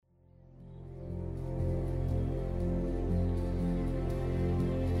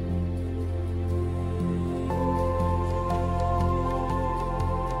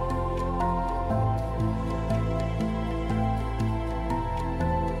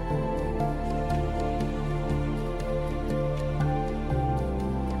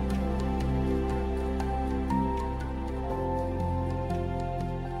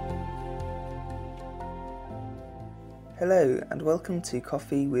Hello, and welcome to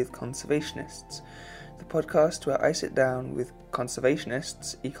Coffee with Conservationists, the podcast where I sit down with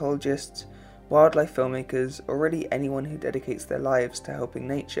conservationists, ecologists, wildlife filmmakers, or really anyone who dedicates their lives to helping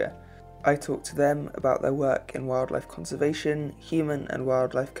nature. I talk to them about their work in wildlife conservation, human and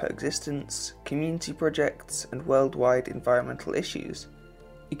wildlife coexistence, community projects, and worldwide environmental issues.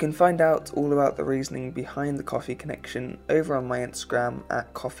 You can find out all about the reasoning behind the Coffee Connection over on my Instagram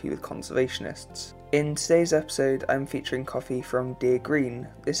at Coffee with Conservationists. In today's episode, I'm featuring coffee from Dear Green.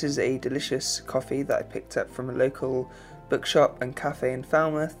 This is a delicious coffee that I picked up from a local bookshop and cafe in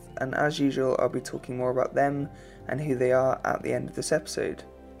Falmouth, and as usual, I'll be talking more about them and who they are at the end of this episode.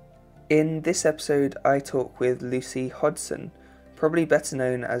 In this episode, I talk with Lucy Hodson, probably better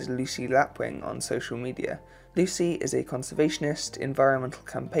known as Lucy Lapwing on social media. Lucy is a conservationist, environmental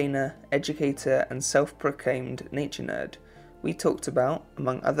campaigner, educator, and self-proclaimed nature nerd. We talked about,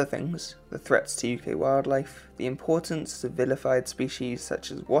 among other things, the threats to UK wildlife, the importance of vilified species such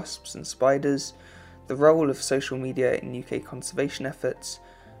as wasps and spiders, the role of social media in UK conservation efforts,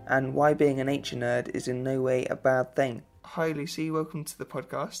 and why being a nature nerd is in no way a bad thing. Hi Lucy, welcome to the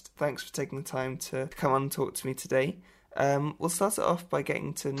podcast. Thanks for taking the time to come on and talk to me today. We'll start it off by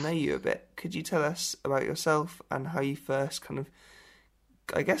getting to know you a bit. Could you tell us about yourself and how you first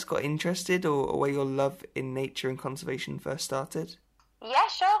got interested, or where your love in nature and conservation first started? Yeah,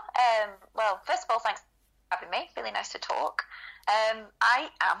 sure. Well, first of all, thanks for having me. Really nice to talk. Who am I?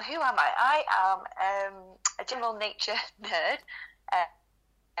 I am a general nature nerd.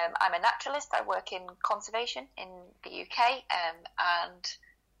 I'm a naturalist. I work in conservation in the UK, and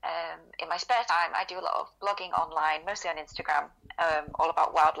in my spare time, I do a lot of blogging online, mostly on Instagram, all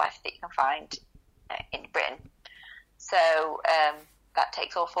about wildlife that you can find in Britain. So that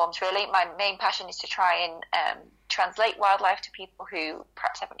takes all forms, really. My main passion is to try and translate wildlife to people who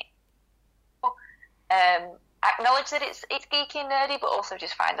perhaps haven't acknowledge that it's geeky and nerdy, but also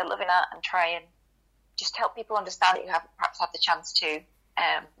just find a love in it and try and just help people understand that you haven't perhaps had the chance to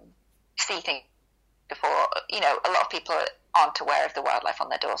see things before. You know, a lot of people aren't aware of the wildlife on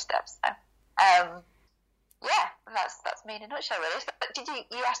their doorsteps. So, yeah, that's me in a nutshell, really. But did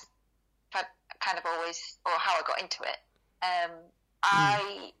you ask if I kind of always, or how I got into it?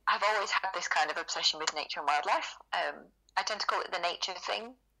 I've always had this kind of obsession with nature and wildlife. I tend to call it the nature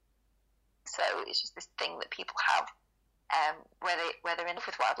thing. So it's just this thing that people have where they're in love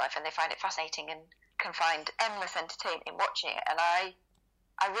with wildlife and they find it fascinating and can find endless entertainment in watching it. And I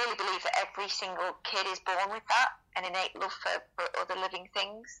really believe that every single kid is born with that, an innate love for other living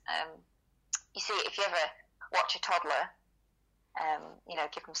things. You see, if you ever watch a toddler,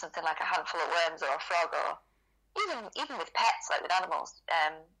 give them something like a handful of worms or a frog, or even with pets, like with animals,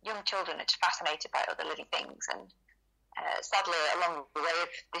 young children are just fascinated by other living things. And sadly, along the way of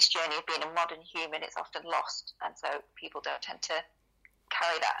this journey of being a modern human, it's often lost. And so people don't tend to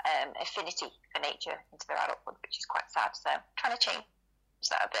carry that affinity for nature into their adulthood, which is quite sad. So trying to change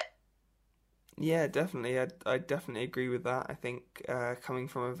that a bit. Yeah, definitely. I definitely agree with that. I think coming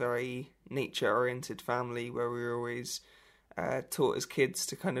from a very nature-oriented family where we were always taught as kids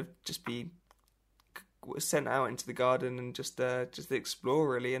to kind of just be sent out into the garden and just explore,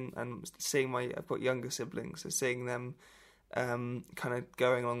 really, and seeing I've got younger siblings, so seeing them kind of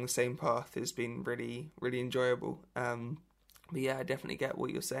going along the same path has been really, really enjoyable. But yeah, I definitely get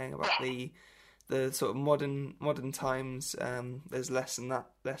what you're saying about the sort of modern times. There's less and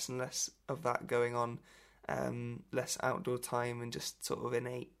less of that going on, less outdoor time and just sort of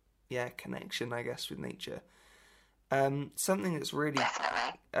innate connection, I guess, with nature. Something that's really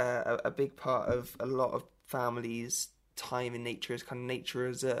a big part of a lot of families' time in nature is kind of nature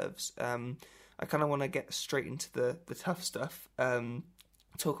reserves. I kind of want to get straight into the tough stuff,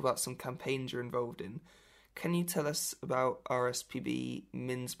 talk about some campaigns you're involved in. Can you tell us about RSPB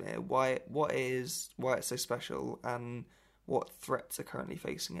Minsmere, why it's so special, and what threats are currently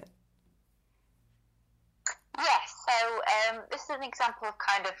facing it? Yes, so this is an example of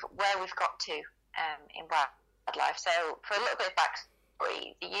kind of where we've got to in wildlife. So for a little bit of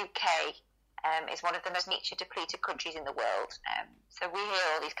backstory, the UK is one of the most nature-depleted countries in the world. So we hear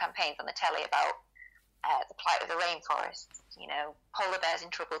all these campaigns on the telly about the plight of the rainforests. You know, polar bears in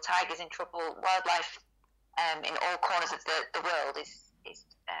trouble, tigers in trouble, wildlife in all corners of the world is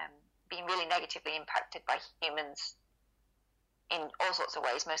being really negatively impacted by humans in all sorts of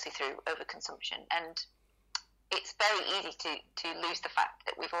ways, mostly through overconsumption. And it's very easy to lose the fact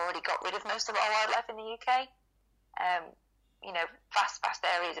that we've already got rid of most of our wildlife in the UK. Vast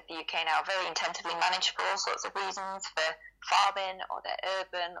areas of the UK now are very intensively managed for all sorts of reasons, for farming, or they're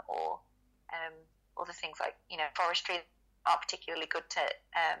urban, or other things like, forestry aren't particularly good to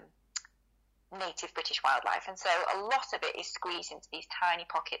native British wildlife, and so a lot of it is squeezed into these tiny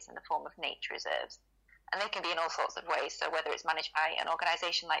pockets in the form of nature reserves, and they can be in all sorts of ways. So whether it's managed by an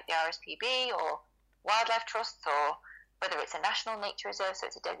organisation like the RSPB or wildlife trusts, or whether it's a national nature reserve, so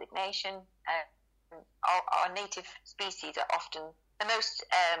it's a designation, our native species are often the most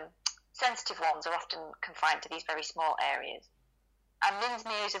sensitive ones are often confined to these very small areas. And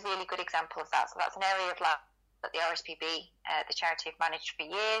Linsmere is a really good example of that. So that's an area of land that the RSPB, the charity, have managed for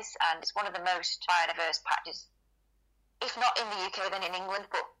years, and it's one of the most biodiverse patches, if not in the UK, then in England,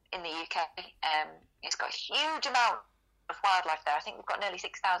 but in the UK. It's got a huge amount of wildlife there. I think we've got nearly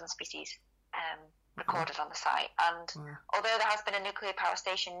 6,000 species recorded on the site. And although there has been a nuclear power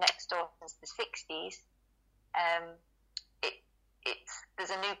station next door since the 60s,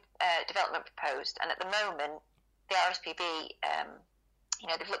 there's a new development proposed, and at the moment, the RSPB,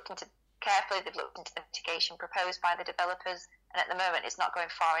 they've looked into carefully, they've looked into the mitigation proposed by the developers, and at the moment, it's not going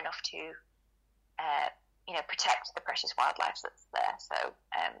far enough to, protect the precious wildlife that's there. So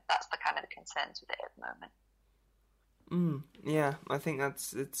that's the kind of the concerns with it at the moment. Yeah, I think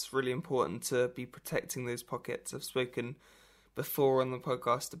it's really important to be protecting those pockets. I've spoken before on the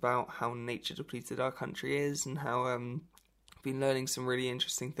podcast about how nature depleted our country is, and how I've been learning some really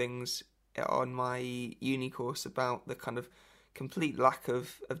interesting things on my uni course about the kind of complete lack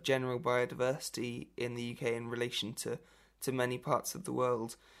of general biodiversity in the UK in relation to many parts of the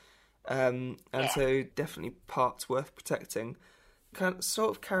world. So definitely parts worth protecting.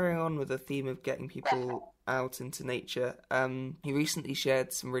 Sort of carrying on with the theme of getting people out into nature, you recently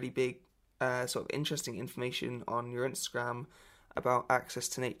shared some really big sort of interesting information on your Instagram about access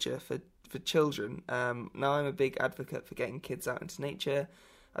to nature for children. Now, I'm a big advocate for getting kids out into nature.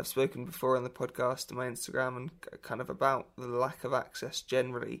 I've spoken before on the podcast and my Instagram and kind of about the lack of access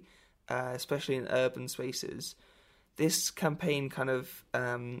generally, especially in urban spaces. This campaign kind of,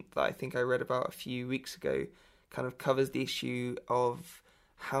 that I think I read about a few weeks ago, kind of covers the issue of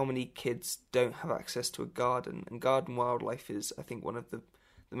how many kids don't have access to a garden. And garden wildlife is, I think, one of the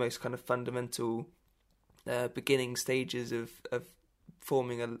most kind of fundamental beginning stages of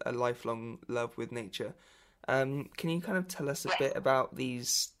forming a lifelong love with nature. Can you kind of tell us a bit about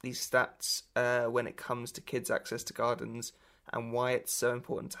these stats when it comes to kids' access to gardens, and why it's so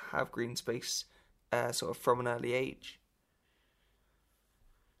important to have green space sort of from an early age?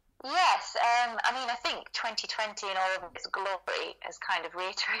 Yes, I think 2020 in all of its glory has kind of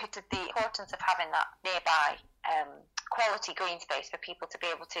reiterated the importance of having that nearby quality green space for people to be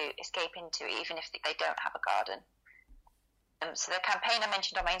able to escape into, even if they don't have a garden. So the campaign I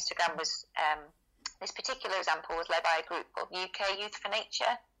mentioned on my Instagram was, this particular example was led by a group called UK Youth for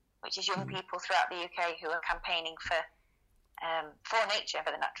Nature, which is young people throughout the UK who are campaigning for nature,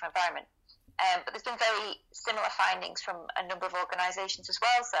 for the natural environment. But there's been very similar findings from a number of organisations as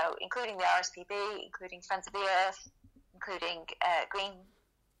well, so including the RSPB, including Friends of the Earth, including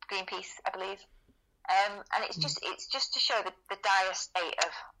Greenpeace, I believe. And it's just to show the dire state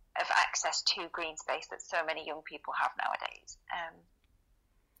of access to green space that so many young people have nowadays.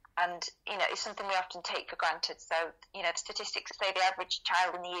 And, it's something we often take for granted. So, the statistics say the average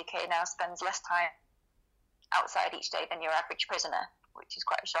child in the UK now spends less time outside each day than your average prisoner, which is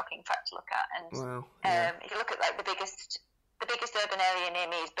quite a shocking fact to look at. And if you look at the biggest urban area near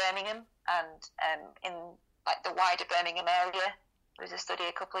me is Birmingham, and in the wider Birmingham area, there was a study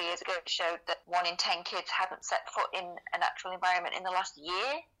a couple of years ago that showed that 1 in 10 kids hadn't set foot in a natural environment in the last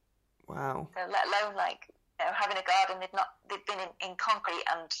year. Wow. So let alone having a garden, they've been in concrete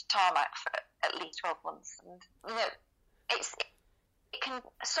and tarmac for at least 12 months. And it can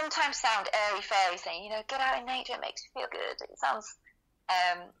sometimes sound airy fairy, saying, get out in nature, it makes you feel good. It sounds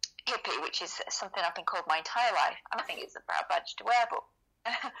hippie, which is something I've been called my entire life, and I think it's a proud badge to wear,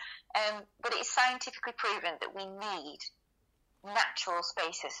 but it's scientifically proven that we need natural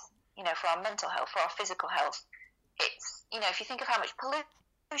spaces, for our mental health, for our physical health. It's, if you think of how much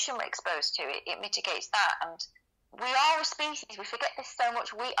pollution we're exposed to, it mitigates that. And we are a species, we forget this so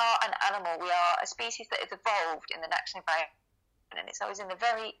much, we are an animal, we are a species that has evolved in the natural environment, and it's always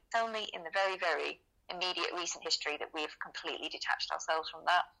only in the very, very immediate recent history that we've completely detached ourselves from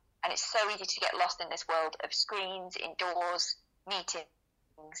that. And it's so easy to get lost in this world of screens, indoors,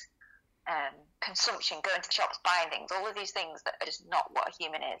 meetings, consumption, going to shops, buying things, all of these things that are just not what a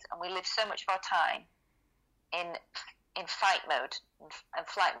human is. And we live so much of our time in fight mode and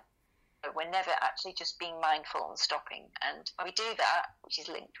flight mode. We're never actually just being mindful and stopping. And when we do that, which is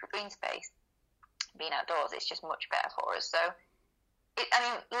linked with green space, being outdoors, it's just much better for us. So,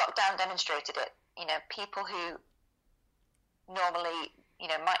 lockdown demonstrated it. People who normally,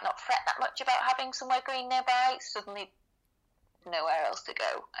 might not fret that much about having somewhere green nearby, suddenly nowhere else to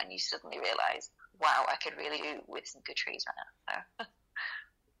go, and you suddenly realise, wow, I could really do with some good trees right now. So.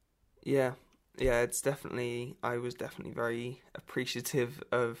 Yeah, it's definitely. I was definitely very appreciative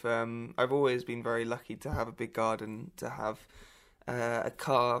of. I've always been very lucky to have a big garden, to have a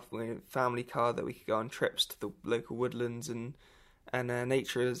car, family car that we could go on trips to the local woodlands and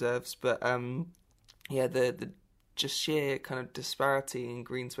nature reserves. But the just sheer kind of disparity in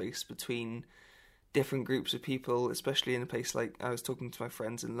green space between different groups of people, especially in a place like, I was talking to my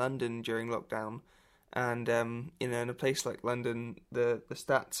friends in London during lockdown, and in a place like London, the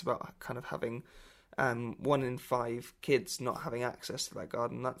stats about kind of having 1 in 5 kids not having access to that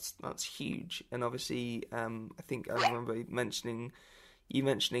garden, that's huge. And obviously, I think I remember you mentioning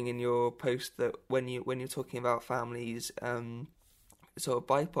in your post that when you're talking about families, sort of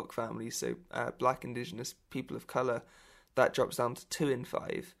BIPOC families, so Black, Indigenous, people of colour, that drops down to 2 in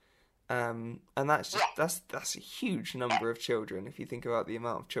 5. And that's a huge number of children. If you think about the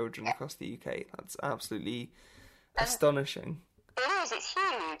amount of children across the UK, that's absolutely astonishing. It is. It's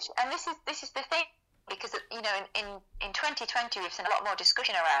huge, and this is the thing, because in 2020 we've seen a lot more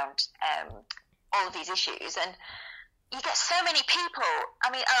discussion around all of these issues, and you get so many people.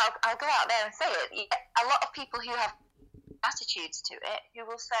 I mean, I'll go out there and say it. You get a lot of people who have attitudes to it, who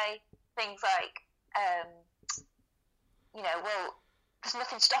will say things like, well, there's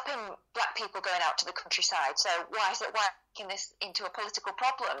nothing stopping Black people going out to the countryside, so why making this into a political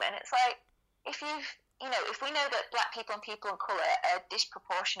problem? And it's like, if we know that Black people and people of colour are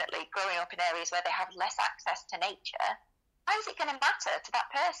disproportionately growing up in areas where they have less access to nature, why is it going to matter to that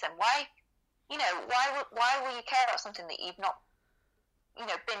person? Why will you care about something that you've not,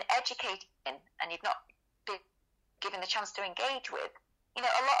 been educated in, and you've not been given the chance to engage with?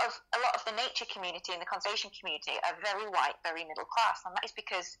 A lot of the nature community and the conservation community are very white, very middle class, and that is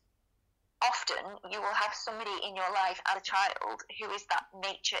because often you will have somebody in your life as a child who is that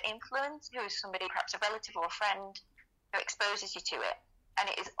nature influence, who is somebody, perhaps a relative or a friend, who exposes you to it,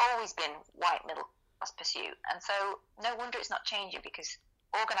 and it has always been white middle class pursuit. And so no wonder it's not changing, because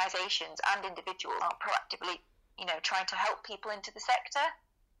organisations and individuals aren't proactively, trying to help people into the sector.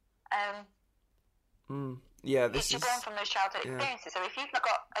 It's born from those childhood experiences. So if you've not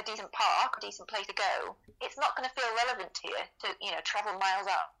got a decent park, a decent place to go, it's not going to feel relevant to you to travel miles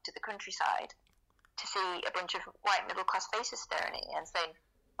out to the countryside to see a bunch of white middle class faces staring at you and saying,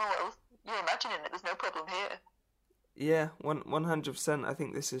 "Oh well, you're imagining that there's no problem here." Yeah, 100%. I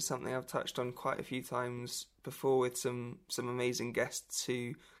think this is something I've touched on quite a few times before with some amazing guests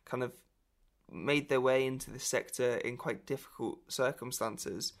who kind of made their way into this sector in quite difficult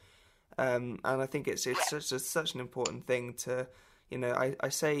circumstances. And I think it's such an important thing to, I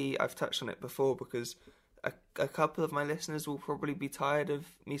say I've touched on it before because a couple of my listeners will probably be tired of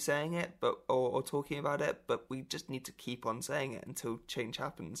me saying it, or talking about it, but we just need to keep on saying it until change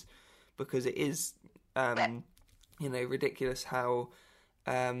happens, because it is, ridiculous how,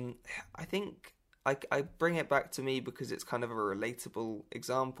 I think I bring it back to me because it's kind of a relatable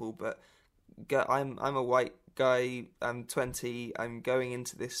example, but I'm a white guy, I'm 20, I'm going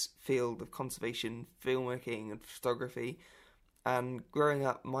into this field of conservation, filmmaking and photography, and growing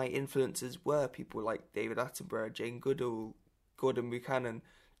up my influences were people like David Attenborough, Jane Goodall, Gordon Buchanan.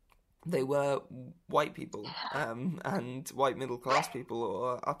 They were white people, and white middle class people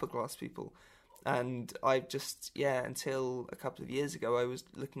or upper class people. And I just, until a couple of years ago, I was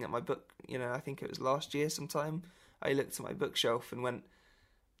looking at my book, I think it was last year sometime, I looked at my bookshelf and went,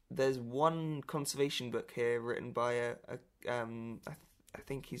 there's one conservation book here written by I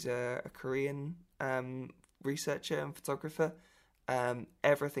think he's a Korean researcher and photographer.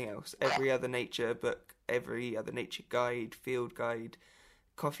 Everything else, every other nature book, every other nature guide, field guide,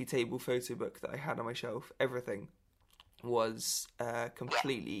 coffee table photo book that I had on my shelf, everything was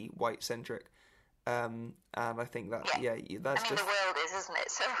completely white centric. And I think that that's just the world is, isn't it?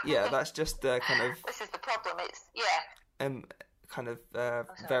 So that's just kind of this is the problem. It's kind of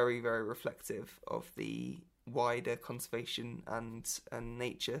very, very reflective of the wider conservation and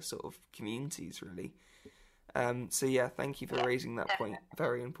nature sort of communities, really. Thank you for raising that point.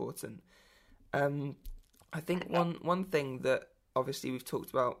 Very important. I think one thing that obviously we've talked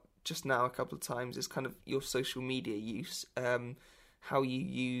about just now a couple of times is kind of your social media use. How you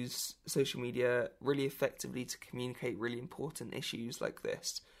use social media really effectively to communicate really important issues like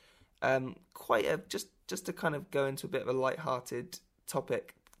this. Just to kind of go into a bit of a light-hearted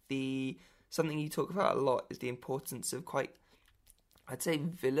topic, something you talk about a lot is the importance of quite, I'd say,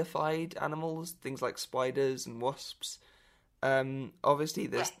 vilified animals, things like spiders and wasps. Obviously,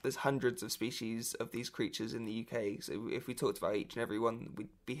 there's hundreds of species of these creatures in the UK, so if we talked about each and every one, we'd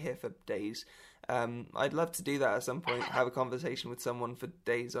be here for days. I'd love to do that at some point, have a conversation with someone for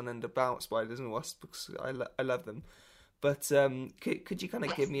days on end about spiders and wasps, because I love them. But could you kind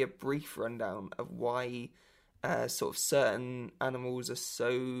of give me a brief rundown of why sort of certain animals are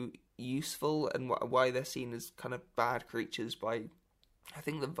so useful and why they're seen as kind of bad creatures by, I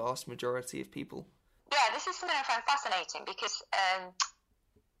think, the vast majority of people? Yeah, this is something I find fascinating because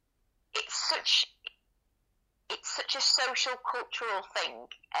it's such a social, cultural thing.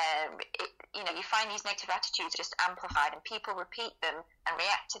 You find these negative attitudes just amplified, and people repeat them and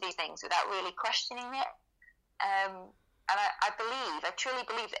react to these things without really questioning it. And I truly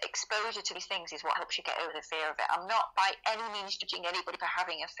believe that exposure to these things is what helps you get over the fear of it. I'm not by any means judging anybody for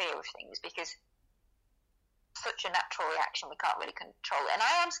having a fear of things, because it's such a natural reaction, we can't really control it. And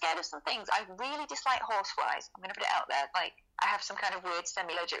I am scared of some things. I really dislike horseflies. I'm going to put it out there. Like, I have some kind of weird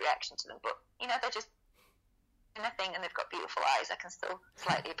semi-allergic reaction to them, but, they're just nothing, and they've got beautiful eyes. I can still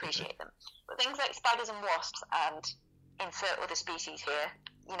slightly appreciate them. But things like spiders and wasps, and insert other species here,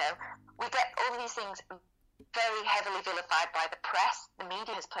 we get all of these things very heavily vilified by the press. The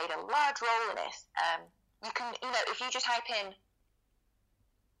media has played a large role in this. You can, if you just type in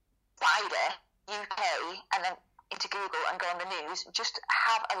spider UK and then into Google and go on the news, just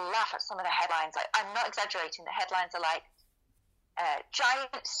have a laugh at some of the headlines. Like, I'm not exaggerating. The headlines are like,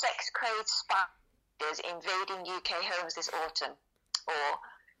 giant sex-crazed spiders invading UK homes this autumn, or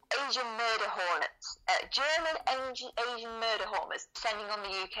Asian murder hornets, German Asian murder hornets descending on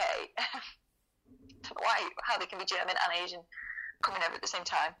the UK. How they can be German and Asian coming over at the same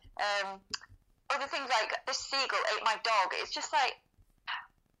time. Other things like this seagull ate my dog. It's just like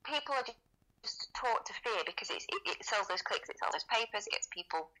people are just taught to fear because it sells those clicks, it sells those papers, it gets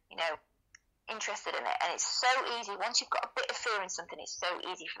people, interested in it, and it's so easy. Once you've got a bit of fear in something, it's so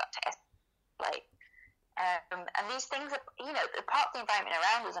easy for that to escalate. And these things are, they're part of the environment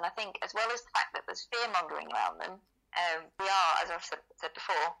around us, and I think as well as the fact that there's fear mongering around them, we are, as I've said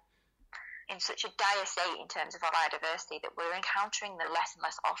before, in such a dire state in terms of our biodiversity that we're encountering them less and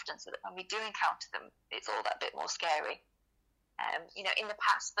less often, so that when we do encounter them, it's all that bit more scary. In the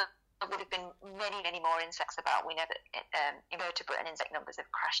past, there would have been many, many more insects about. We know that invertebrate and insect numbers have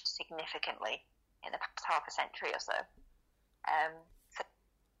crashed significantly in the past half a century or so.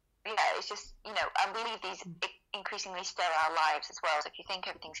 It's just, and we lead these increasingly sterile lives as well. So if you think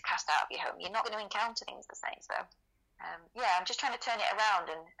everything's cast out of your home, you're not going to encounter things the same. So I'm just trying to turn it around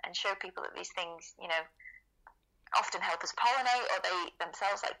and show people that these things, often help us pollinate, or they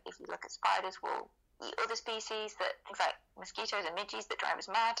themselves, like if you look at spiders, will eat other species, that things like mosquitoes and midges that drive us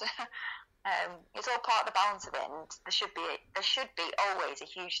mad. It's all part of the balance of it, and there should be always a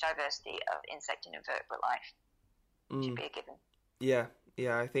huge diversity of insect and invertebrate life. It should be a given. Yeah,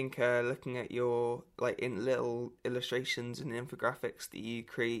 I think looking at your in little illustrations and infographics that you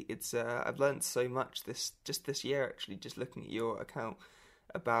create, it's I've learned so much this year actually, just looking at your account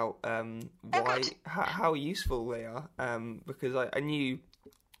about how useful they are. Because I knew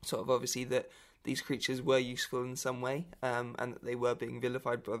sort of obviously that these creatures were useful in some way, and that they were being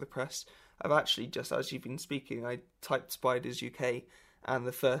vilified by the press. I've actually, just as you've been speaking, I typed Spiders UK, and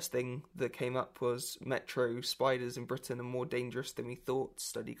the first thing that came up was Metro spiders in Britain are more dangerous than we thought,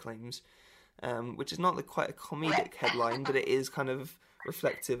 study claims, which is not quite a comedic headline, but it is kind of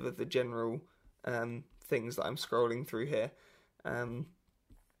reflective of the general things that I'm scrolling through here.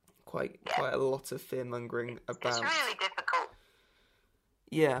 Quite a lot of fear mongering about. It's really difficult.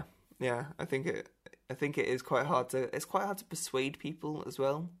 Yeah, I think it is quite hard to. It's quite hard to persuade people as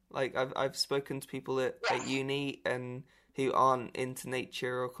well. Like I've spoken to people at uni and who aren't into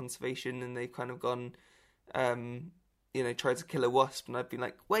nature or conservation, and they've kind of gone, tried to kill a wasp, and I've been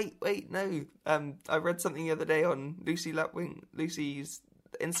like, wait, no. I read something the other day on Lucy's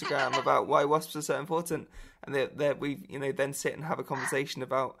Instagram about why wasps are so important, and we then sit and have a conversation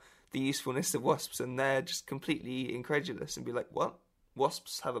about the usefulness of wasps, and they're just completely incredulous and be like, what?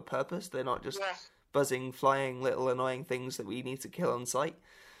 Wasps have a purpose? They're not just buzzing, flying, little annoying things that we need to kill on sight.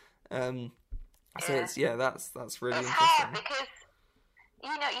 So that's really interesting. It's hard because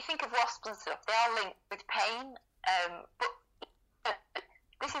you think of wasps and stuff; they are linked with pain. But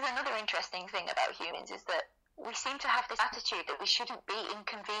this is another interesting thing about humans, is that we seem to have this attitude that we shouldn't be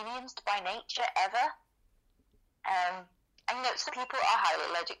inconvenienced by nature ever. And some people are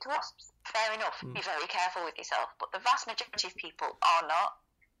highly allergic to wasps. Fair enough. Be very careful with yourself. But the vast majority of people are not.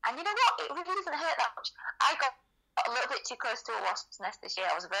 And you know what? It really doesn't hurt that much. I got a little bit too close to a wasp's nest this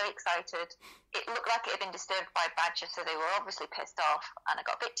year. I was very excited. It looked like it had been disturbed by badgers, so they were obviously pissed off, and I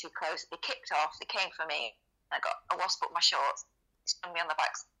got a bit too close. They kicked off, they came for me, and I got a wasp up my shorts. It stung me on the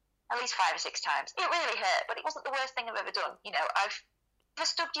back at least 5 or 6 times. It really hurt, but it wasn't the worst thing I've ever done. I've ever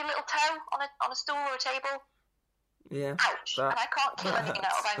stubbed your little toe on a stool or a table? Yeah. Ouch. And I can't kill anything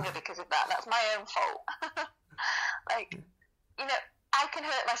out of anger because of that. That's my own fault. I can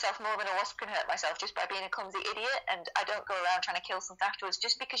hurt myself more than a wasp can hurt myself just by being a clumsy idiot, and I don't go around trying to kill something afterwards.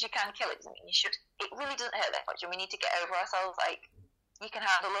 Just because you can kill it doesn't mean you should. It really doesn't hurt that much, and we need to get over ourselves. You can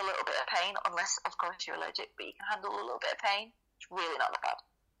handle a little bit of pain, unless, of course, you're allergic, but you can handle a little bit of pain. It's really not that bad.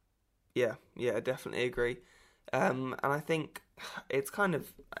 Yeah, I definitely agree. And I think it's kind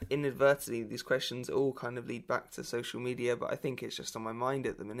of inadvertently, these questions all kind of lead back to social media, but I think it's just on my mind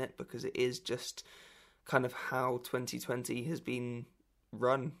at the minute because it is just kind of how 2020 has been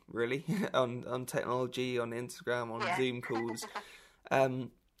run, really, on technology, on Instagram, on Zoom calls.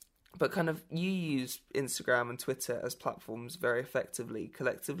 But kind of you use Instagram and Twitter as platforms very effectively.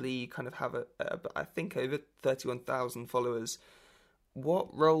 Collectively, you kind of have, I think, over 31,000 followers.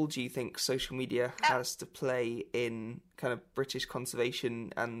 What role do you think social media has to play in kind of British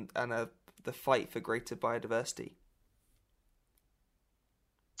conservation and the fight for greater biodiversity?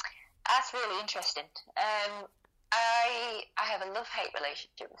 That's really interesting. I have a love-hate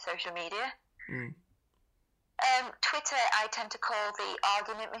relationship with social media. Twitter, I tend to call the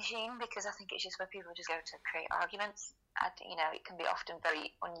argument machine because I think it's just where people just go to create arguments. It can be often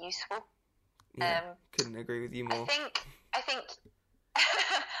very unuseful. Yeah, couldn't agree with you more. I think.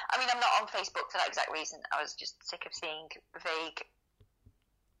 I mean, I'm not on Facebook for that exact reason. I was just sick of seeing vague,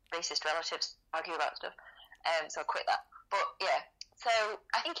 racist relatives argue about stuff, so I quit that. But yeah, so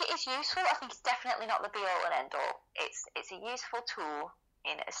I think it is useful. I think it's definitely not the be-all and end-all. It's a useful tool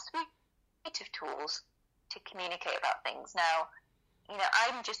in a suite of tools to communicate about things. Now,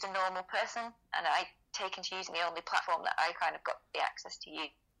 I'm just a normal person, and I taken to using the only platform that I kind of got the access to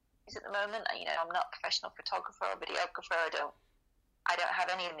use at the moment. I'm not a professional photographer or videographer. I don't have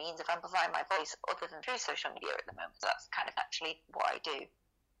any means of amplifying my voice other than through social media at the moment. So that's kind of actually what I do.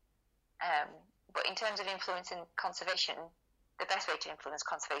 But in terms of influencing conservation, the best way to influence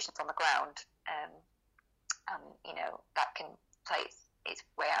conservation is on the ground. That can play its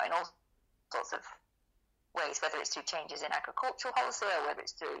way out in all sorts of ways, whether it's through changes in agricultural policy or whether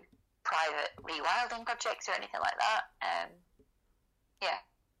it's through private rewilding projects or anything like that.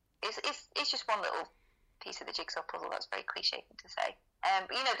 It's just one little piece of the jigsaw puzzle. That's very cliche thing to say.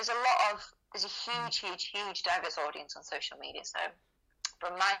 But there's a huge diverse audience on social media. So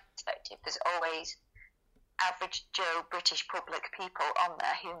from my perspective, there's always average Joe British public people on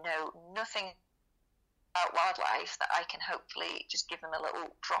there who know nothing about wildlife that I can hopefully just give them a little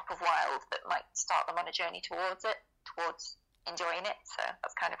drop of wild that might start them on a journey towards enjoying it. So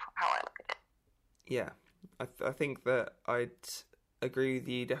that's kind of how I look at it. Yeah, I think that I'd agree with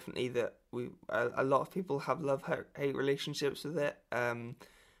you definitely that a lot of people have love-hate relationships with it.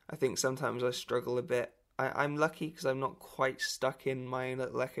 I think sometimes I struggle a bit. I'm lucky because I'm not quite stuck in my own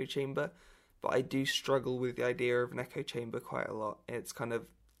little echo chamber, but I do struggle with the idea of an echo chamber quite a lot. It's kind of,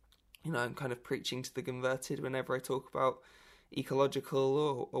 I'm kind of preaching to the converted whenever I talk about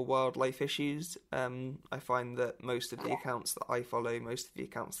ecological or wildlife issues. I find that most of the accounts that I follow, most of the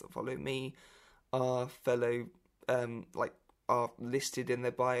accounts that follow me are fellow, are listed in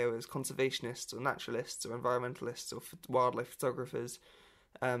their bio as conservationists or naturalists or environmentalists or wildlife photographers.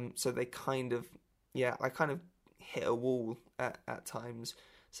 So they kind of, I kind of hit a wall at times.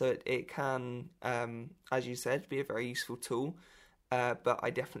 So it can, as you said, be a very useful tool. But I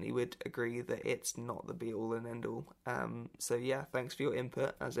definitely would agree that it's not the be-all and end-all. So yeah, thanks for your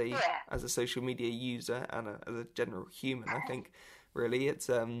input as a social media user and as a general human. I think really it's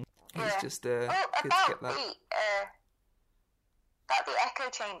just good to get that. About the echo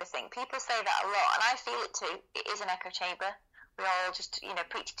chamber thing, people say that a lot, and I feel it too. It is an echo chamber. We are all just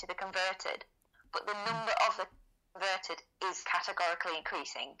preaching to the converted, but the number of the converted is categorically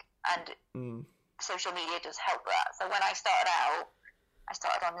increasing, and social media does help that. So when I started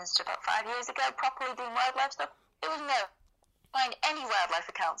on Insta about 5 years ago, properly doing wildlife stuff. There was no find any wildlife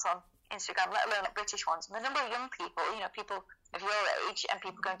accounts on Instagram, let alone British ones. And the number of young people, people of your age and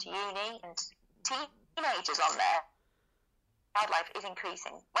people going to uni and teenagers on there, wildlife is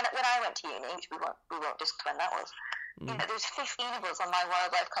increasing. When I went to uni, which we won't discuss when that was, there was 15 of us on my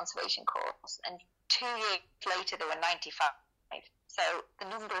wildlife conservation course, and 2 years later there were 95. So the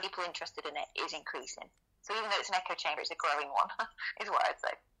number of people interested in it is increasing. So even though it's an echo chamber, it's a growing one, is what I'd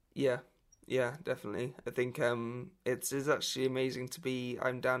say. Yeah, definitely. I think it's actually amazing to be.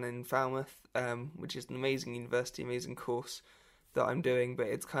 I'm down in Falmouth, which is an amazing university, amazing course that I'm doing. But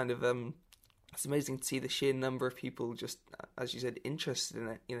it's kind of it's amazing to see the sheer number of people just, as you said, interested in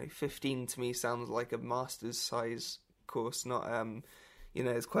it. 15 to me sounds like a master's size course, not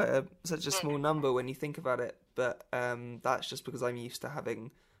it's quite such a small number when you think about it. but that's just because I'm used to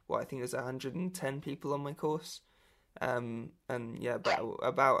having what I think is 110 people on my course. And yeah,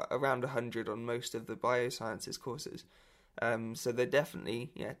 about around 100 on most of the biosciences courses. So they're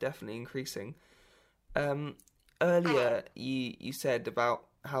definitely increasing. Earlier, you said about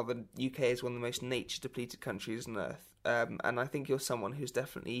how the UK is one of the most nature-depleted countries on Earth, and I think you're someone who's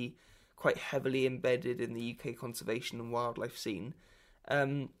definitely quite heavily embedded in the UK conservation and wildlife scene.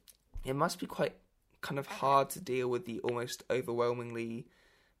 It must be quite kind of hard to deal with the almost overwhelmingly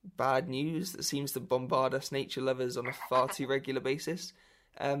bad news that seems to bombard us nature lovers on a far too regular basis.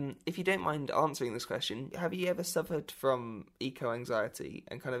 If you don't mind answering this question, have you ever suffered from eco-anxiety?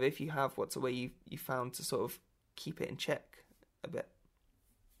 And kind of if you have, what's a way you found to sort of keep it in check a bit?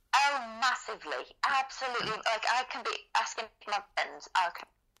 Oh, massively. Absolutely. Like, I can be asking my friends,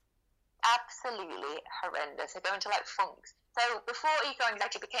 absolutely horrendous. I go into like funks. So before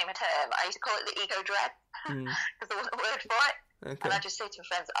eco-anxiety became a term, I used to call it the eco-dread because there wasn't a word for it. Okay. And I just say to my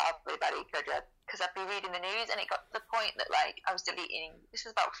friends, I've really bad eco-dread, because I'd be reading the news, and it got to the point that, like, I was deleting, this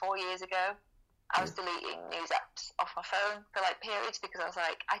was about 4 years ago, I was deleting news apps off my phone for, like, periods, because I was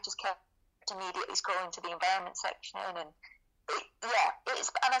like, I just kept immediately scrolling to the environment section, and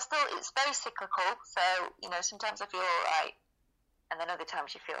it's very cyclical, so, you know, sometimes I feel alright, and then other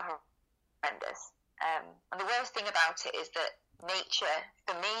times you feel horrendous. And the worst thing about it is that nature,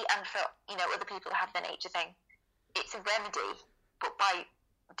 for me and for, you know, other people who have the nature thing, it's a remedy, but by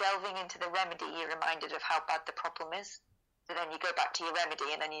delving into the remedy, you're reminded of how bad the problem is. So then you go back to your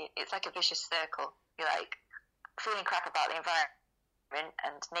remedy, and then it's like a vicious circle. You're like, feeling crap about the environment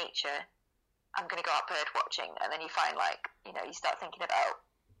and nature, I'm going to go out bird watching. And then you find, like, you know, you start thinking about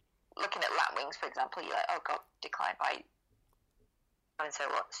looking at lapwings, for example. You're like, oh God, declined by, and so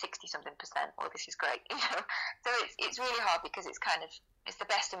what, 60-something%. Well, this is great, you know. So it's really hard, because it's kind of, it's the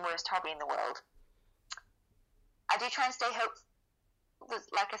best and worst hobby in the world. I do try and stay hopeful.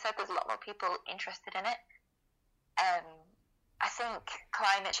 Like I said, there's a lot more people interested in it. I think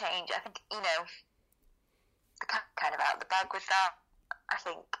climate change, I think, you know, kind of out of the bag with that. I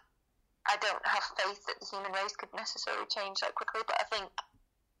think I don't have faith that the human race could necessarily change that quickly, but I think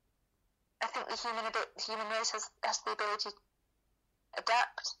the human race has the ability to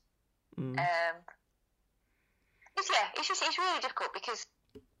adapt. It's really difficult, because,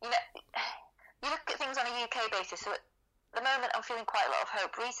 you know, you look at things on a UK basis. So at the moment, I'm feeling quite a lot of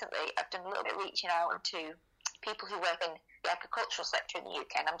hope. Recently, I've done a little bit of reaching out to people who work in the agricultural sector in the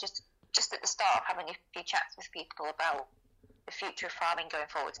UK, and I'm just at the start of having a few chats with people about the future of farming going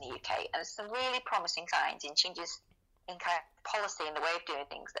forward in the UK. And there's some really promising signs in changes in kind of policy and the way of doing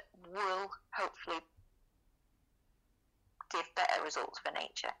things that will hopefully give better results for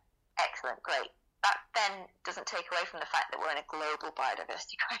nature. Excellent, great. That then doesn't take away from the fact that we're in a global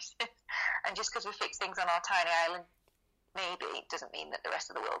biodiversity crisis. And just because we fix things on our tiny island, maybe, doesn't mean that the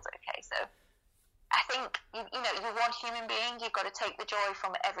rest of the world's okay. So I think, you know, you're one human being. You've got to take the joy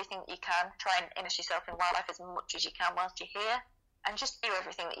from everything that you can. Try and immerse yourself in wildlife as much as you can whilst you're here. And just do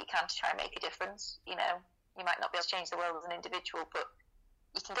everything that you can to try and make a difference. You know, you might not be able to change the world as an individual, but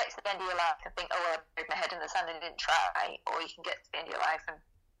you can get to the end of your life and think, oh, well, I buried my head in the sand and didn't try. Or you can get to the end of your life and,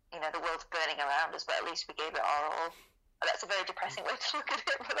 you know, the world's burning around us, but at least we gave it our all. But that's a very depressing way to look at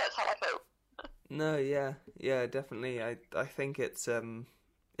it, but that's how I feel. No, yeah, definitely. I think it's a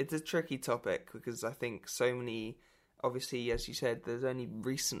tricky topic, because I think so many, obviously, as you said, there's only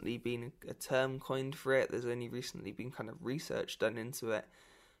recently been a term coined for it. There's only recently been kind of research done into it,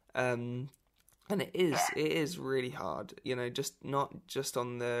 and it is really hard. You know, not just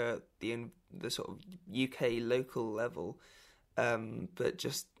on the sort of UK local level, but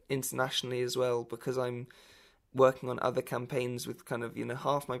just internationally as well, because I'm working on other campaigns with kind of, you know,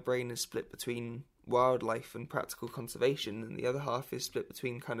 half my brain is split between wildlife and practical conservation, and the other half is split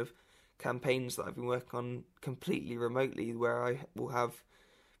between kind of campaigns that I've been working on completely remotely, where I will have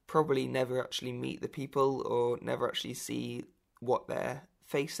probably never actually meet the people or never actually see what they're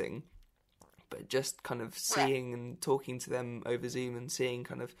facing, but just kind of seeing and talking to them over Zoom and seeing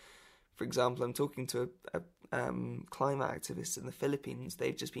kind of, for example, I'm talking to a climate activist in the Philippines.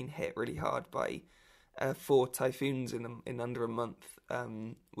 They've just been hit really hard by 4 typhoons in under a month,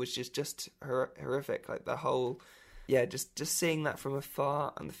 which is just horrific. Like the whole, just seeing that from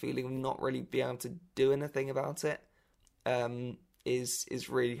afar and the feeling of not really being able to do anything about it is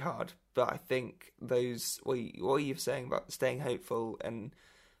really hard. But I think what you're saying about staying hopeful and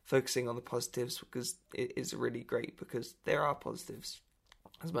focusing on the positives, because it is really great, because there are positives.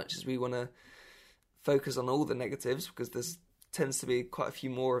 As much as we want to focus on all the negatives, because there's tends to be quite a few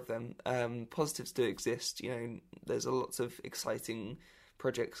more of them, positives do exist. You know, there's lots of exciting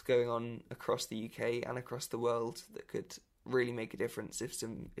projects going on across the UK and across the world that could really make a difference if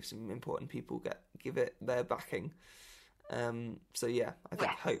some important people give it their backing. So yeah, I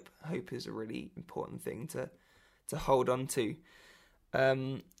think hope is a really important thing to hold on to.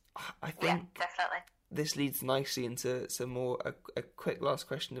 I think definitely. This leads nicely into some more a quick last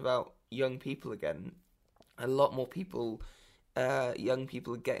question about young people again. A lot more people, young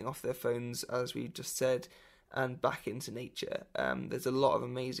people, are getting off their phones, as we just said, and back into nature. There's a lot of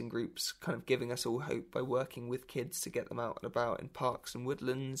amazing groups kind of giving us all hope by working with kids to get them out and about in parks and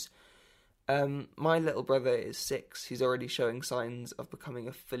woodlands. My little brother is 6. He's already showing signs of becoming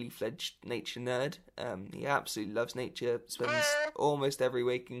a fully fledged nature nerd. He absolutely loves nature, spends almost every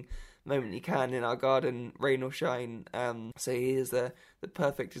waking moment he can in our garden, rain or shine. So he is the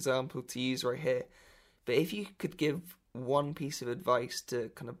perfect example to use right here. But if you could give one piece of advice to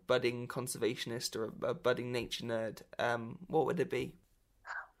kind of budding conservationist or a budding nature nerd, what would it be?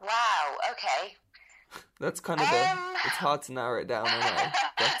 Wow, okay. That's kind of it's hard to narrow it down, I know.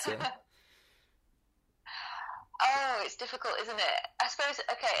 But, oh, it's difficult, isn't it? I suppose,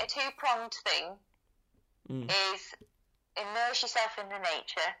 okay, a two-pronged thing is immerse yourself in the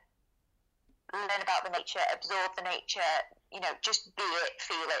nature, learn about the nature, absorb the nature, just be it,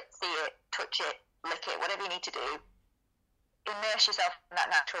 feel it, see it, touch it, lick it, whatever you need to do. Immerse yourself in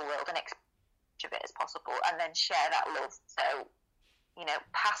that natural world and experience of it as possible, and then share that love. So,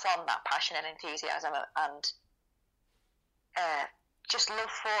 pass on that passion and enthusiasm and just love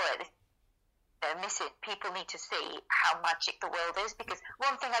for it. Miss it. People need to see how magic the world is, because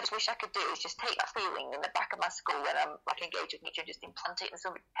one thing I just wish I could do is just take that feeling in the back of my skull when I'm engaged with nature and just implant it in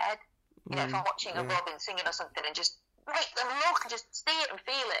somebody's head. If I'm watching a robin singing or something, and just make them look and just see it and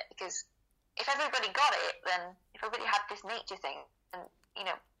feel it, because if everybody got it, then if everybody had this nature thing, then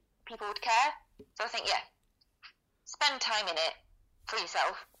people would care. So I think spend time in it for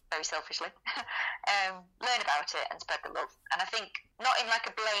yourself, very selfishly. Learn about it and spread the love. And I think not in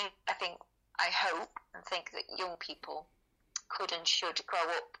a blame. I hope and think that young people could and should grow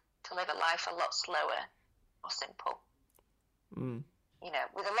up to live a life a lot slower, more simple.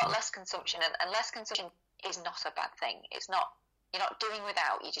 With a lot less consumption, and less consumption is not a bad thing. It's not. You're not doing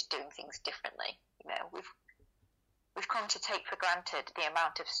without. You're just doing things differently. We've come to take for granted the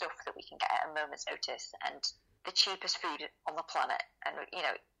amount of stuff that we can get at a moment's notice, and the cheapest food on the planet. And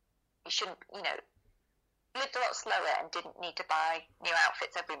you shouldn't. Lived a lot slower and didn't need to buy new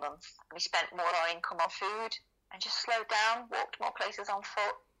outfits every month. We spent more of our income on food and just slowed down, walked more places on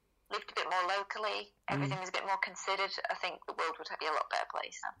foot, lived a bit more locally. Everything was a bit more considered. I think the world would be a lot better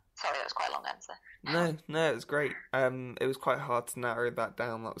place. Sorry, that was quite a long answer. No, it was great. It was quite hard to narrow that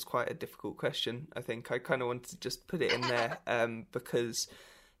down. That was quite a difficult question. I think I kind of wanted to just put it in there because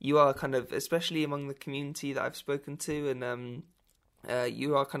you are kind of, especially among the community that I've spoken to, and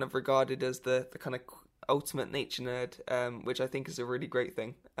you are kind of regarded as the kind of ultimate nature nerd, which I think is a really great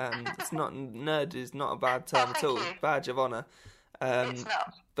thing. It's not, nerd is not a bad term at all. Badge of honour. It's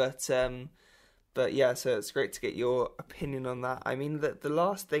not. But yeah, so it's great to get your opinion on that. I mean, the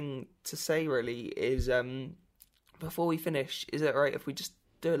last thing to say really is, before we finish, is it right if we just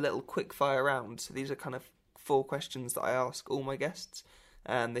do a little quick fire round? So these are kind of 4 questions that I ask all my guests,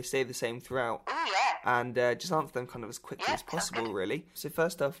 and they stay the same throughout. Oh, yeah. And just answer them kind of as quickly as possible, really. So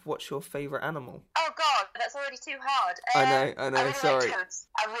first off, what's your favourite animal? Oh, God, that's already too hard. I know, I really sorry. Like toads.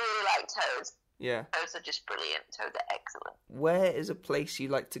 I really like toads. Yeah. Toads are just brilliant. Toads are excellent. Where is a place you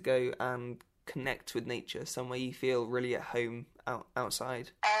like to go and connect with nature, somewhere you feel really at home outside?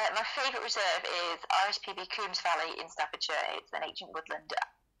 My favourite reserve is RSPB Coombs Valley in Staffordshire. It's an ancient woodland.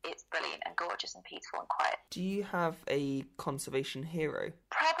 It's brilliant and gorgeous and peaceful and quiet. Do you have a conservation hero?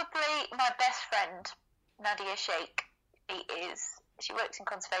 Probably my best friend, Nadia Sheikh. She works in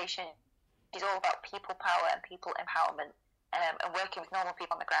conservation. She's all about people power and people empowerment, and working with normal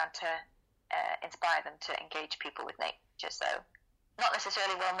people on the ground to inspire them to engage people with nature. So not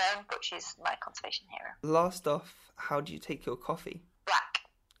necessarily well known, but she's my conservation hero. Last off, how do you take your coffee? Black.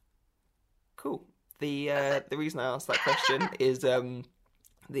 Cool. The reason I asked that question is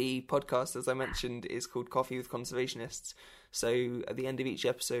the podcast, as I mentioned, is called Coffee with Conservationists. So at the end of each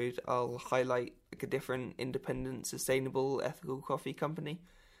episode, I'll highlight a different independent, sustainable, ethical coffee company,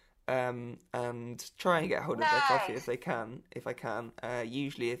 and try and get hold of their coffee if I can.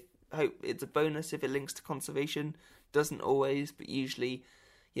 Usually, I hope it's a bonus if it links to conservation. Doesn't always, but usually,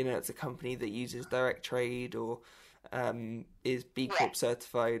 it's a company that uses direct trade or is B Corp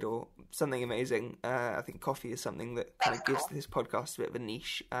certified or something amazing. I think coffee is something that kind of gives this podcast a bit of a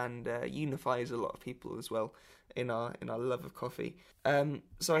niche and unifies a lot of people as well in our love of coffee.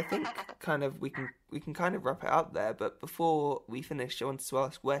 So I think kind of we can kind of wrap it up there. But before we finish, I wanted to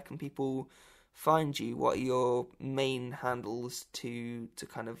ask, where can people find you? What are your main handles to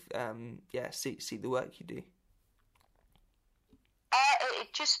kind of see the work you do?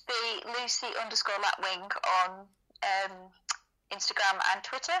 It'd just be Lucy_Lapwing on Instagram and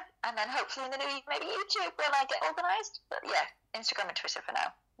Twitter, and then hopefully in the new year maybe YouTube when I get organised. But yeah, Instagram and Twitter for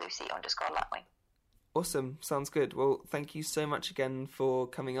now. Lucy_Lapwing. Awesome, sounds good. Well, thank you so much again for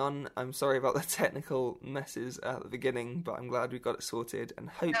coming on. I'm sorry about the technical messes at the beginning, but I'm glad we got it sorted, and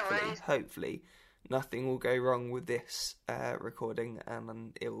hopefully nothing will go wrong with this recording,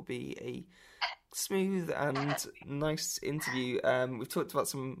 and it will be a smooth and nice interview. We've talked about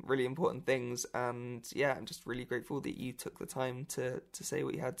some really important things, and yeah, I'm just really grateful that you took the time to say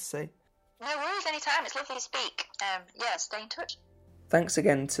what you had to say. No worries, anytime. It's lovely to speak. Stay in touch. Thanks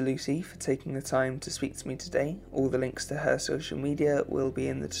again to Lucy for taking the time to speak to me today. All the links to her social media will be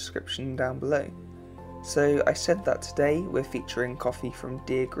in the description down below. So I said that today we're featuring coffee from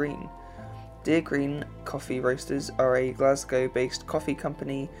Dear Green. Dear Green Coffee Roasters are a Glasgow-based coffee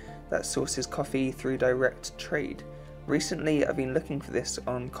company that sources coffee through direct trade. Recently, I've been looking for this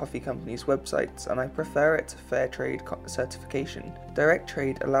on coffee companies' websites, and I prefer it to Fair Trade certification. Direct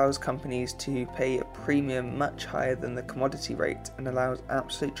trade allows companies to pay a premium much higher than the commodity rate and allows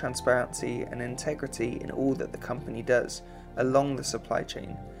absolute transparency and integrity in all that the company does along the supply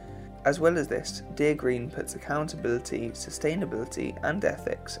chain. As well as this, Dear Green puts accountability, sustainability, and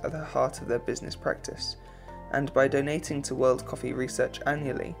ethics at the heart of their business practice, and by donating to World Coffee Research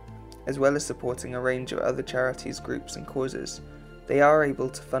annually, as well as supporting a range of other charities, groups and causes, they are able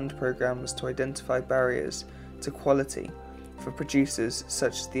to fund programs to identify barriers to quality for producers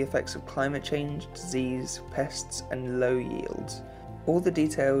such as the effects of climate change, disease, pests and low yields. All the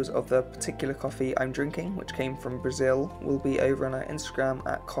details of the particular coffee I'm drinking, which came from Brazil, will be over on our Instagram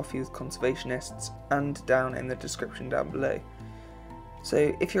at Coffee with Conservationists and down in the description down below.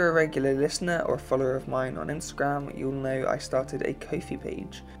 So if you're a regular listener or a follower of mine on Instagram, you'll know I started a Ko-fi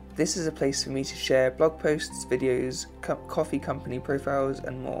page. This is a place for me to share blog posts, videos, coffee company profiles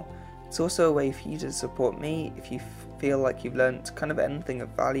and more. It's also a way for you to support me if you feel like you've learnt kind of anything of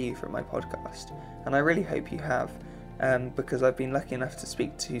value from my podcast. And I really hope you have, because I've been lucky enough to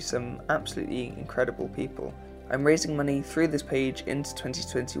speak to some absolutely incredible people. I'm raising money through this page into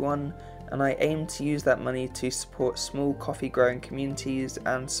 2021, and I aim to use that money to support small coffee growing communities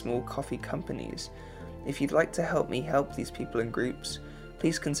and small coffee companies. If you'd like to help me help these people and groups,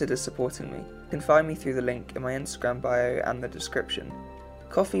 please consider supporting me. You can find me through the link in my Instagram bio and the description.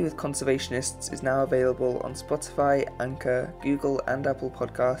 Coffee with Conservationists is now available on Spotify, Anchor, Google and Apple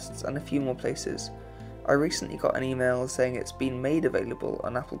Podcasts and a few more places. I recently got an email saying it's been made available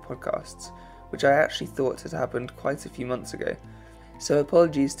on Apple Podcasts, which I actually thought had happened quite a few months ago. So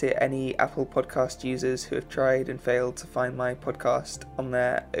apologies to any Apple Podcast users who have tried and failed to find my podcast on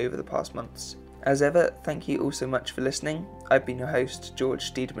there over the past months. As ever, thank you all so much for listening. I've been your host,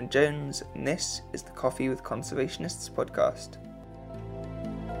 George Steedman Jones, and this is the Coffee with Conservationists podcast.